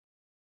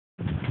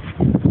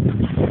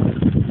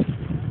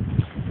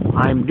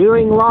I'm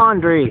doing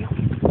laundry.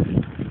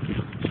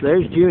 So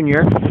there's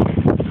Junior.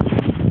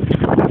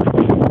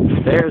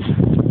 There's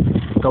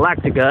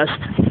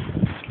Galactigust.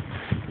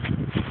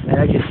 And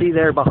as you see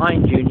there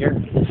behind Junior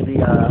is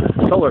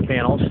the solar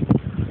panels.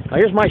 Now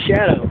here's my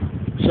shadow.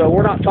 So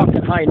we're not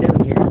talking high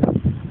noon here.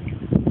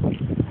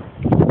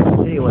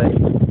 Anyway,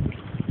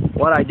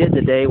 what I did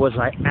today was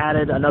I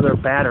added another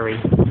battery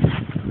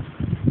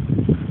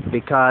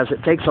because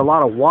it takes a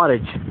lot of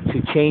wattage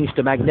to change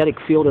the magnetic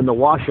field in the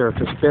washer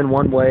to spin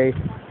one way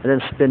and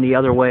then spin the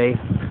other way.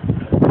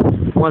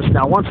 Once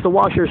the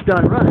washer's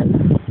done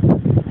running,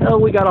 oh,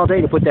 we got all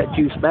day to put that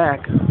juice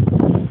back.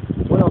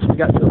 What else we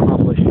got to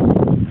accomplish?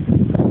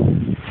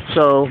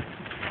 So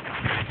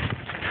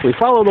we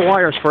follow the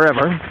wires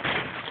forever.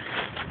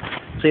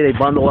 See, they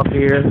bundle up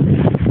here.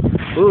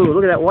 Ooh,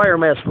 look at that wire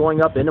mess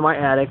going up into my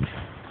attic.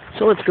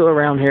 So let's go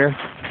around here.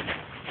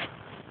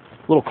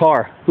 Little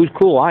car. Who's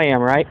cool? I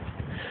am, right?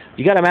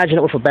 You got to imagine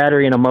it with a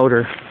battery and a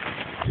motor.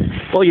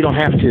 Well, you don't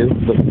have to,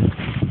 but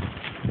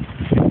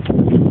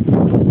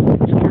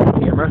secure the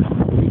camera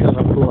because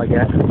I'm cool like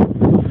that.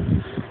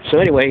 So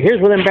anyway, here's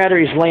where them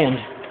batteries land.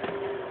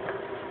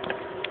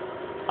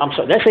 I'm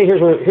sorry. Let's say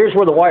here's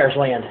where the wires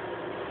land.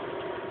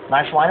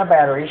 Nice line of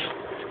batteries.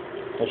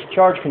 There's a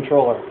charge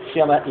controller. See,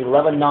 I'm at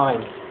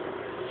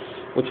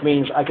 11.9, which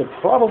means I could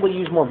probably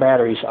use more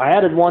batteries. I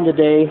added one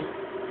today.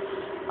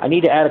 I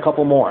need to add a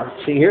couple more.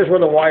 See, here's where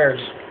the wires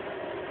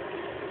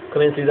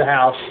come in through the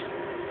house.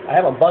 I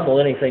haven't bundled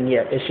anything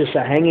yet. It's just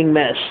a hanging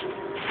mess.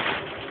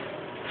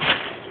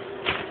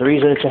 The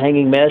reason it's a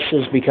hanging mess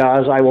is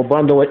because I will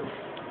bundle it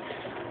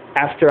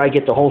after I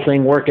get the whole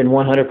thing working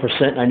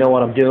 100% and I know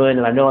what I'm doing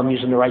and I know I'm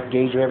using the right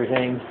gauge of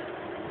everything.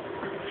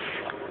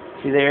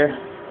 See there?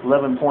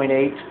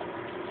 11.8.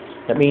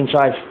 That means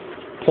I've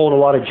pulled a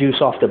lot of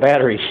juice off the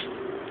batteries.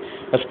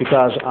 That's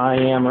because I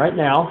am right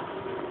now,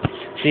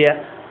 see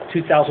that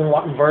 2,000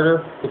 watt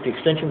inverter with the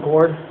extension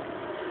cord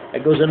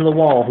that goes into the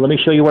wall. Let me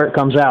show you where it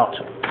comes out.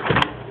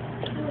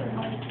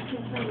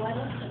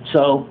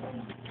 So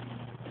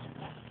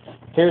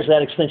here's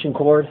that extension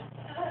cord,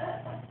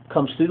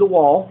 comes through the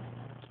wall,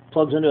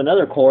 plugs into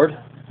another cord.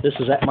 This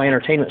is at my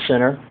entertainment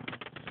center.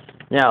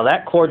 Now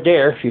that cord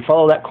there, if you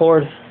follow that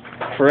cord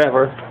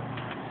forever,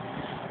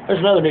 there's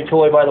another new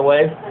toy, by the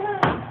way.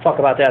 Talk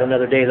about that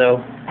another day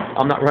though.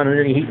 I'm not running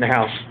any heat in the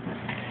house.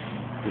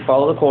 You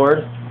follow the cord,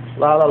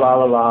 la la la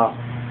la la.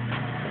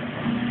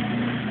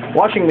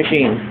 Washing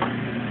machine.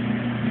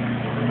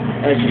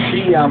 As you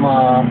see, I'm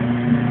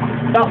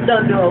about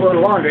done doing a load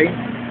of laundry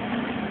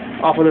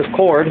off of this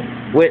cord,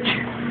 which,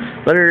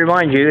 let me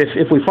remind you,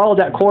 if we followed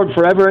that cord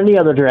forever in the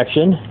other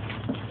direction,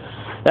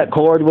 that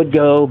cord would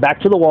go back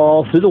to the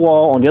wall, through the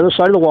wall, on the other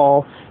side of the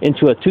wall,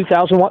 into a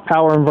 2,000 watt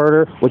power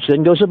inverter, which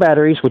then goes to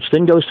batteries, which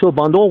then goes to a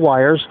bundle of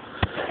wires,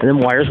 and then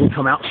wires would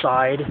come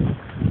outside.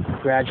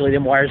 Gradually,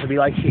 them wires would be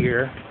like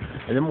here,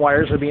 and then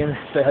wires are being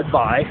fed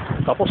by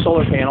a couple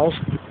solar panels,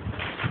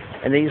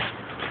 and these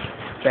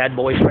bad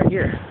boys right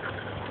here.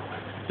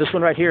 This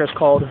one right here is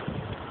called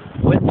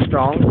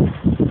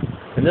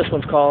Wittenstrong, and this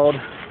one's called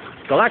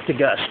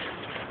Galactigust.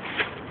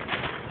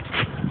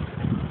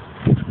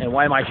 And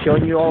why am I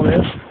showing you all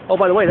this? Oh,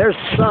 by the way, there's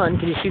the sun.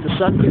 Can you see the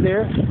sun through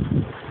there?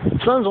 The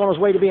sun's on its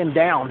way to being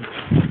down.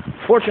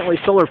 Fortunately,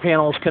 solar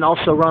panels can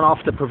also run off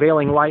the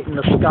prevailing light in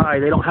the sky.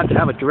 They don't have to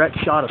have a direct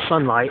shot of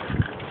sunlight.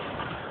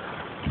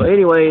 But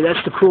anyway,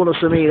 that's the coolness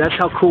of me. That's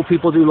how cool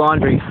people do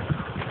laundry.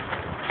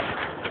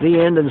 The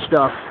end and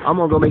stuff. I'm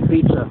going to go make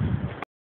pizza.